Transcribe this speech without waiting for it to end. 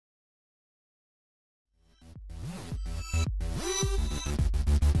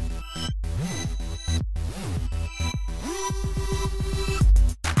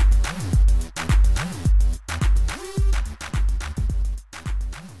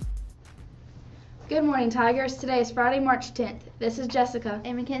Good morning, Tigers. Today is Friday, March 10th. This is Jessica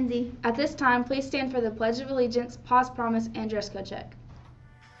and Mackenzie. At this time, please stand for the Pledge of Allegiance, pause, promise, and dress code check.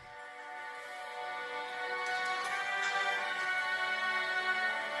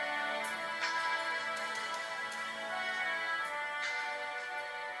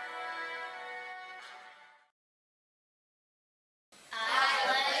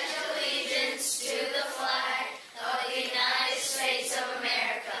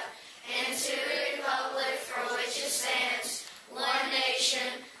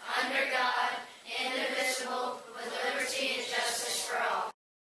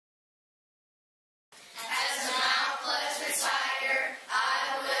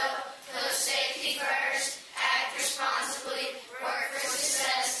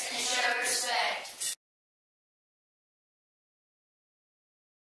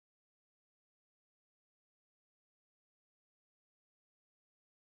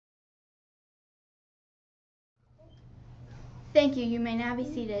 Thank you. You may now be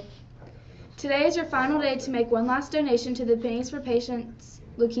seated. Today is your final day to make one last donation to the Pennies for Patients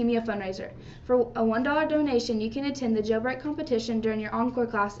Leukemia fundraiser. For a $1 donation, you can attend the jailbreak competition during your encore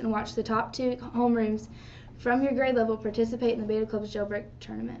class and watch the top 2 homerooms from your grade level participate in the Beta Club's jailbreak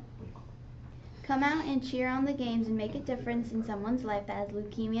tournament. Come out and cheer on the games and make a difference in someone's life that has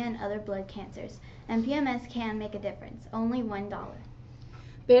leukemia and other blood cancers. MPMS can make a difference. Only $1.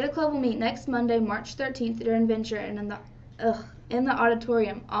 Beta Club will meet next Monday, March 13th during Venture and in the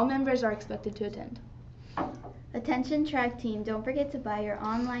auditorium. All members are expected to attend. Attention track team, don't forget to buy your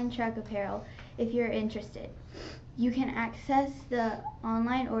online track apparel if you're interested. You can access the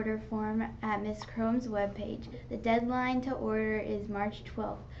online order form at Ms. Chrome's webpage. The deadline to order is March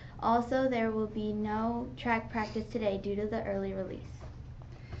 12th. Also, there will be no track practice today due to the early release.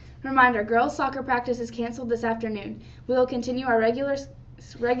 Reminder, girls soccer practice is canceled this afternoon. We will continue our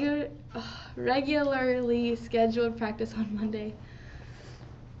regularly scheduled practice on Monday.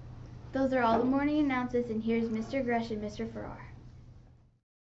 Those are all the morning announcements, and here's Mr. Gresh and Mr. Farrar.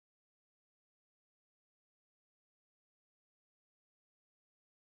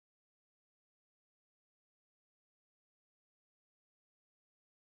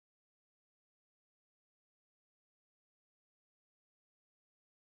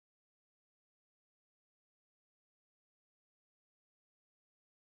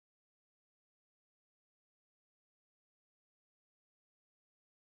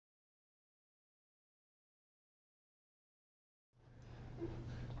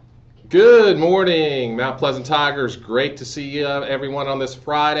 Good morning, Mount Pleasant Tigers. Great to see everyone on this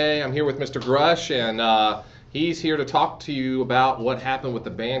Friday. I'm here with Mr. Grush, and he's here to talk to you about what happened with the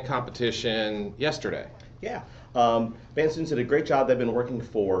band competition yesterday. Yeah, band students did a great job. They've been working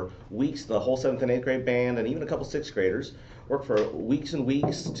for weeks, the whole 7th and 8th grade band, and even a couple 6th graders, worked for weeks and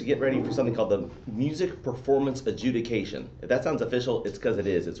weeks to get ready for something called the Music Performance Adjudication. If that sounds official, it's because it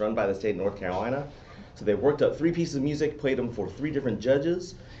is. It's run by the state of North Carolina. So they worked up 3 pieces of music, played them for 3 different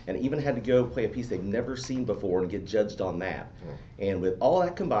judges, and even had to go play a piece they've never seen before and get judged on that. And with all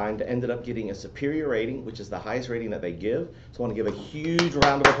that combined, ended up getting a superior rating, which is the highest rating that they give. So I want to give a huge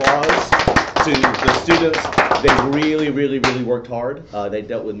round of applause to the students. They really worked hard. They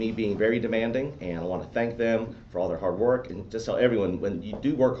dealt with me being very demanding, and I want to thank them for all their hard work, and just tell everyone, when you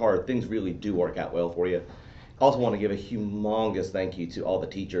do work hard, things really do work out well for you. Also want to give a humongous thank you to all the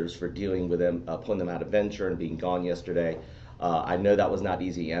teachers for dealing with them, pulling them out of Venture and being gone yesterday. I know that was not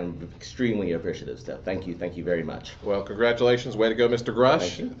easy, and I'm extremely appreciative. So thank you very much. Well, congratulations. Way to go, Mr.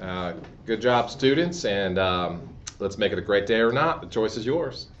 Grush. Thank you. Good job, students, and let's make it a great day or not. The choice is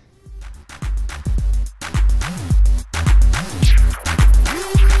yours.